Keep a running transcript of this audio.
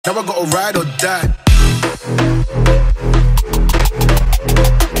Now I gotta ride or die.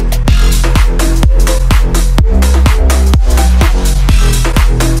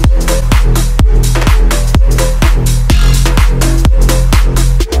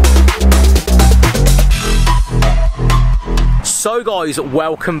 So guys,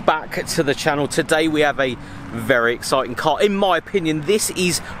 welcome back to the channel. Today we have a very exciting car. In my opinion, this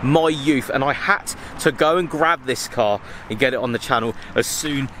is my youth, and I had to go and grab this car and get it on the channel as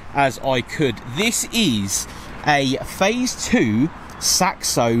soon as I could. This is a Phase 2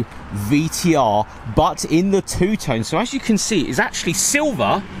 Saxo VTR, but in the two-tone. So as you can see, it's actually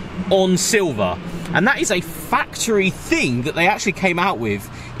silver on silver, and that is a factory thing that they actually came out with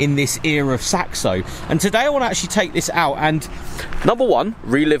in this era of Saxo. And today I want to actually take this out and, number one,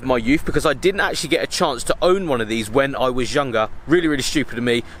 relive my youth, because I didn't actually get a chance to own one of these when I was younger. Really stupid of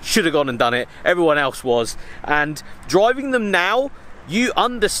me. Should have gone and done it. Everyone else was. And driving them now, you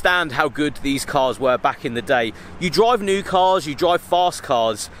understand how good these cars were back in the day. You drive new cars, you drive fast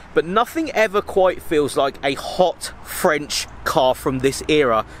cars, but nothing ever quite feels like a hot French car from this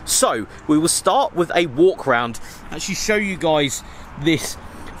era. So we will start with a walk around, actually show you guys this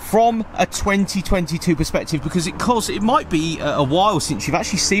from a 2022 perspective, because it might be a while since you've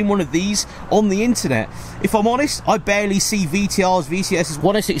actually seen one of these on the internet. If I'm honest, I barely see VTRs, VCSs,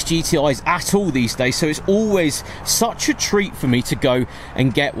 106 GTIs at all these days, so it's always such a treat for me to go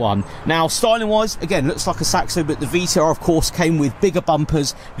and get one. Now, styling wise, again, looks like a Saxo, but the VTR of course came with bigger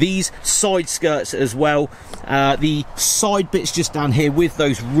bumpers, these side skirts as well, the side bits just down here with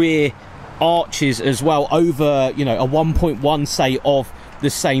those rear arches as well, over, you know, a 1.1 say of the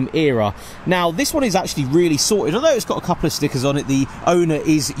same era. Now this one is actually really sorted, although it's got a couple of stickers on it. The owner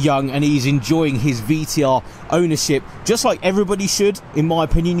is young and he's enjoying his VTR ownership, just like everybody should. In my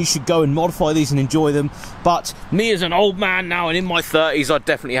opinion, you should go and modify these and enjoy them, but me as an old man now and in my 30s, I'd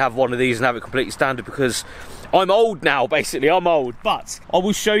definitely have one of these and have it completely standard, because I'm old now, basically. I'm old. But I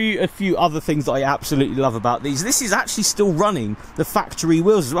will show you a few other things that I absolutely love about these. This is actually still running the factory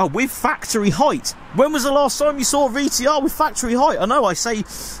wheels as well, with factory height. When was the last time you saw a VTR with factory height? I know I say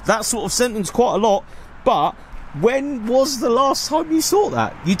that sort of sentence quite a lot, but when was the last time you saw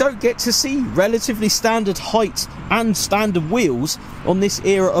that? You don't get to see relatively standard height and standard wheels on this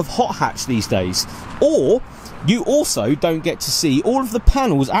era of hot hatch these days. Or you also don't get to see all of the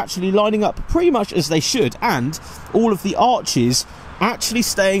panels actually lining up pretty much as they should, and all of the arches actually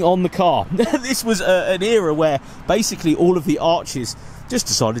staying on the car. This was an era where basically all of the arches just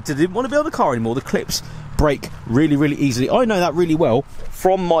decided they didn't want to be on the car anymore. The clips break really easily. I know that really well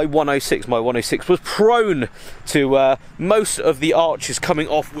from my 106. My 106 was prone to most of the arches coming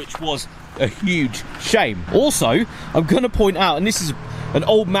off, which was a huge shame. Also, I'm going to point out, and this is an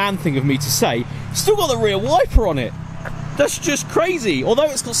old man thing of me to say, still got the rear wiper on it. That's just crazy. Although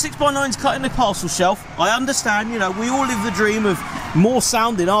it's got 6x9s cut in the parcel shelf, I understand, you know, we all live the dream of more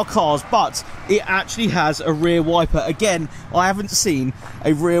sound in our cars, but it actually has a rear wiper. Again, I haven't seen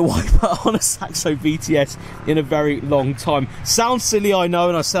a rear wiper on a Saxo VTS in a very long time. Sounds silly, I know,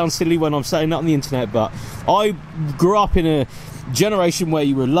 and I sound silly when I'm saying that on the internet, but I grew up in a generation where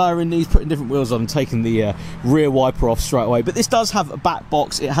you were lowering these, putting different wheels on and taking the rear wiper off straight away. But this does have a back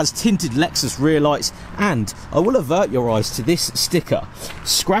box, it has tinted Lexus rear lights, and I will avert your eyes to this sticker,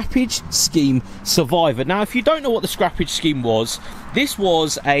 Scrappage Scheme Survivor. Now if you don't know what the scrappage scheme was, this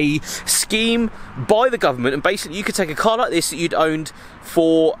was a scheme by the government, and basically you could take a car like this that you'd owned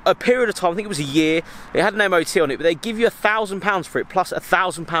for a period of time, I think it was a year, it had an MOT on it, but they give you £1,000 for it, plus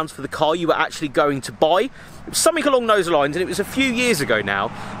 £1,000 for the car you were actually going to buy. It was something along those lines, and it was a few years ago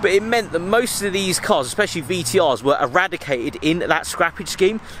now, but it meant that most of these cars, especially VTRs, were eradicated in that scrappage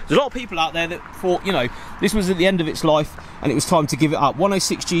scheme. There's a lot of people out there that thought, you know, this was at the end of its life and it was time to give it up.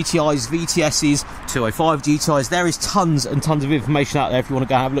 106 GTIs, VTSs, 205 GTIs, there is tons and tons of information out there if you want to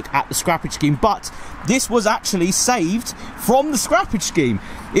go and have a look at the scrappage scheme, but this was actually saved from the scrappage scheme.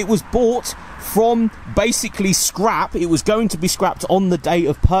 It was bought from basically scrap. It was going to be scrapped on the day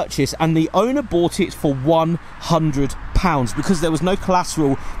of purchase, and the owner bought it for £100 because there was no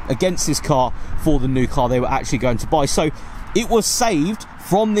collateral against this car for the new car they were actually going to buy. So it was saved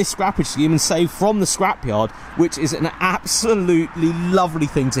from this scrappage scheme and saved from the scrapyard, which is an absolutely lovely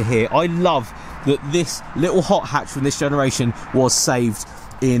thing to hear. I love that this little hot hatch from this generation was saved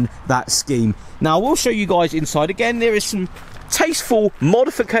in that scheme. Now I will show you guys inside. Again, there is some tasteful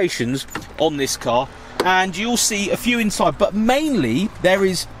modifications on this car, and you'll see a few inside, but mainly there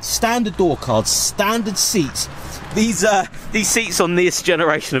is standard door cards, standard seats. These seats on this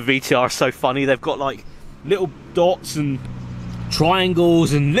generation of VTR are so funny. They've got like little dots and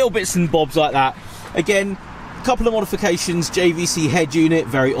triangles and little bits and bobs like that. Again, A couple of modifications, JVC head unit,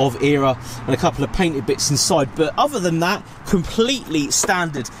 very of era, and a couple of painted bits inside, but other than that, completely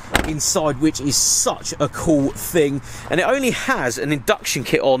standard inside, which is such a cool thing. And it only has an induction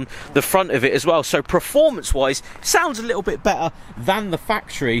kit on the front of it as well, so performance wise sounds a little bit better than the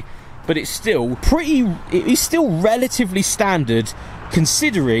factory, but it's still relatively standard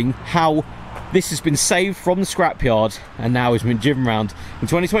considering how this has been saved from the scrapyard and now has been driven around in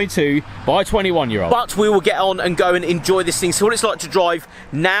 2022 by a 21-year-old. But we will get on and go and enjoy this thing. So what it's like to drive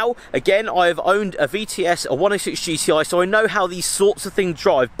now, again, I have owned a VTS, a 106 GTI, so I know how these sorts of things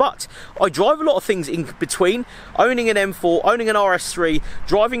drive, but I drive a lot of things in between, owning an M4, owning an RS3,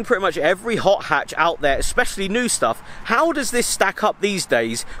 driving pretty much every hot hatch out there, especially new stuff. How does this stack up these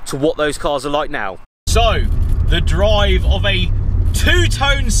days to what those cars are like now? So, the drive of a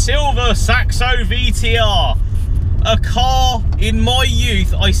two-tone silver Saxo VTR, a car in my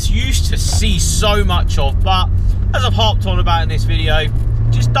youth I used to see so much of, but as I've harped on about in this video,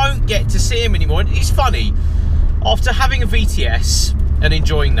 just don't get to see him anymore. And it's funny, after having a VTS and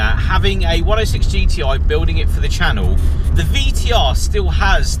enjoying that, having a 106 GTI, building it for the channel, the VTR still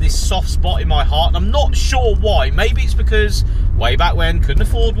has this soft spot in my heart, and I'm not sure why. Maybe it's because way back when, couldn't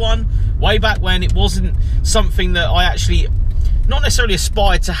afford one, way back when it wasn't something that I actually not necessarily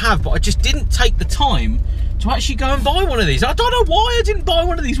aspired to have, but I just didn't take the time to actually go and buy one of these. I don't know why I didn't buy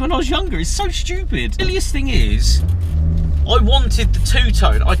one of these when I was younger. It's so stupid. The silliest thing is, I wanted the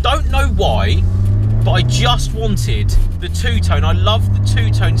two-tone. I don't know why, but I just wanted the two-tone. I love the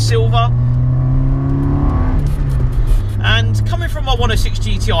two-tone silver. And coming from my 106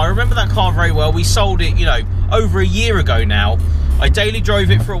 GTI, I remember that car very well. We sold it, you know, over a year ago now. I daily drove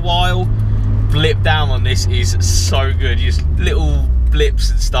it for a while. Blip down on this is so good, just little blips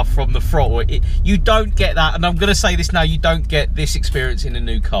and stuff from the throttle. You don't get that, and I'm going to say this now, you don't get this experience in a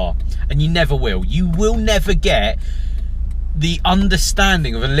new car, and you never will. You will never get the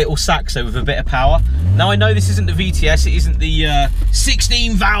understanding of a little Saxo with a bit of power. Now I know this isn't the VTS, it isn't the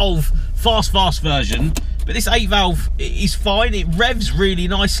 16 valve fast version, but this 8 valve is fine. It revs really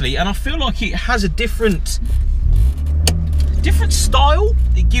nicely, and I feel like it has a different style.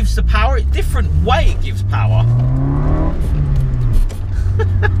 It gives the power, a different way it gives power.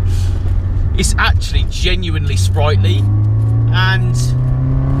 It's actually genuinely sprightly, and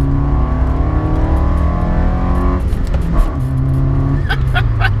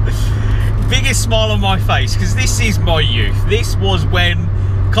biggest smile on my face, because this is my youth. This was when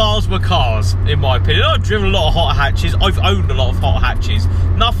cars were cars, in my opinion. I've driven a lot of hot hatches, I've owned a lot of hot hatches.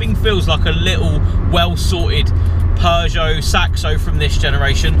 Nothing feels like a little well-sorted Peugeot Saxo from this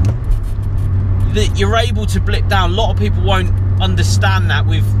generation that you're able to blip down. A lot of people won't understand that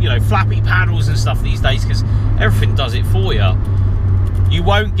with, you know, flappy paddles and stuff these days, because everything does it for you. You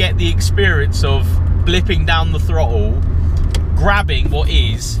won't get the experience of blipping down the throttle, grabbing what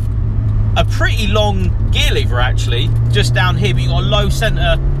is a pretty long gear lever actually, just down here, but you've got a low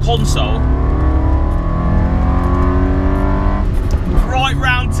centre console. Right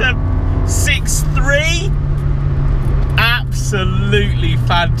round to 6.3. Absolutely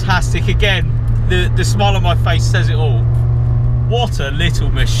fantastic. Again, the smile on my face says it all. What a little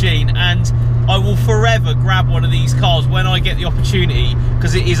machine, and I will forever grab one of these cars when I get the opportunity,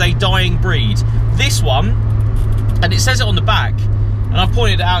 because it is a dying breed. This one, and it says it on the back, and I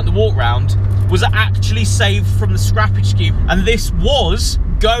pointed it out in the walk round, was actually saved from the scrappage scheme, and this was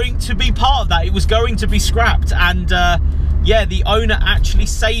going to be part of that. It was going to be scrapped, and yeah, the owner actually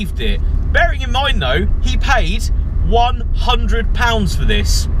saved it. Bearing in mind though, he paid £100 for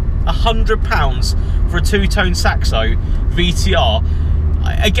this. £100 for a two-tone Saxo VTR.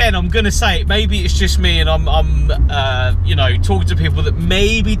 Again, I'm gonna say it, maybe it's just me and I'm you know, talking to people that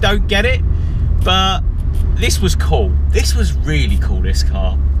maybe don't get it, but this was cool. This was really cool, this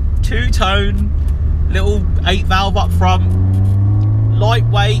car. Two-tone, little 8 valve up front,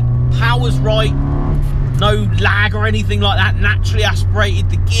 lightweight, power's right, no lag or anything like that, naturally aspirated.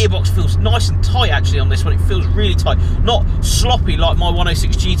 The gearbox feels nice and tight actually on this one. It feels really tight, not sloppy like my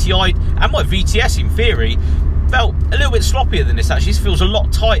 106 GTI and my VTS in theory. Felt a little bit sloppier than this actually. This feels a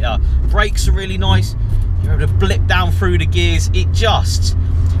lot tighter. Brakes are really nice. You're able to blip down through the gears. It just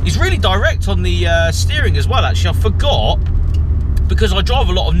is really direct on the steering as well actually. I forgot, because I drive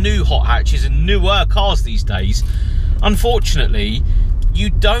a lot of new hot hatches and newer cars these days, unfortunately you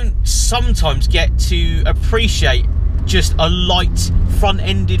don't sometimes get to appreciate just a light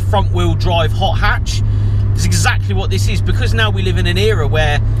front-ended front-wheel drive hot hatch. It's exactly what this is, because now we live in an era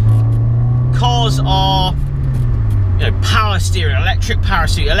where cars are, you know, power steering, electric power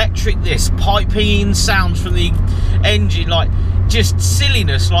steering, electric this, piping sounds from the engine, like just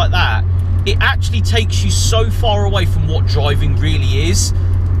silliness like that. it actually takes you so far away from what driving really is.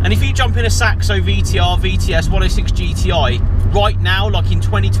 And if you jump in a Saxo VTR, VTS 106 GTI right now, like in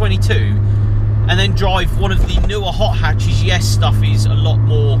 2022, and then drive one of the newer hot hatches, yes, stuff is a lot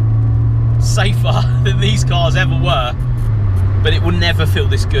more safer than these cars ever were, but it will never feel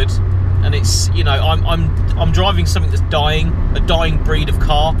this good. And it's, you know, I'm driving something that's dying, a dying breed of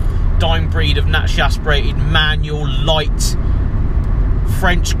car, dying breed of naturally aspirated, manual, light,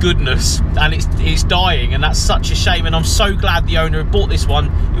 French goodness, and it's dying, and that's such a shame. And I'm so glad the owner had bought this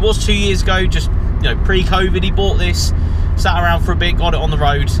one. It was 2 years ago, just, you know, pre-COVID, he bought this, sat around for a bit, got it on the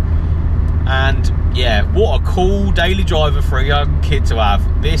road, and yeah, what a cool daily driver for a young kid to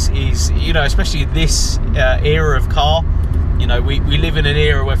have. This is, you know, especially this era of car. You know, we live in an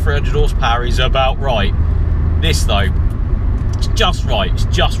era where 300 horsepower is about right. This though, it's just right, it's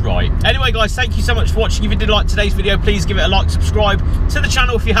just right. Anyway guys, thank you so much for watching. If you did like today's video, please give it a like, subscribe to the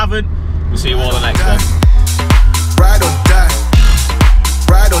channel if you haven't. We'll see you all on the next one. Ride or die.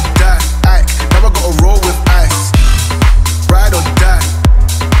 Ride or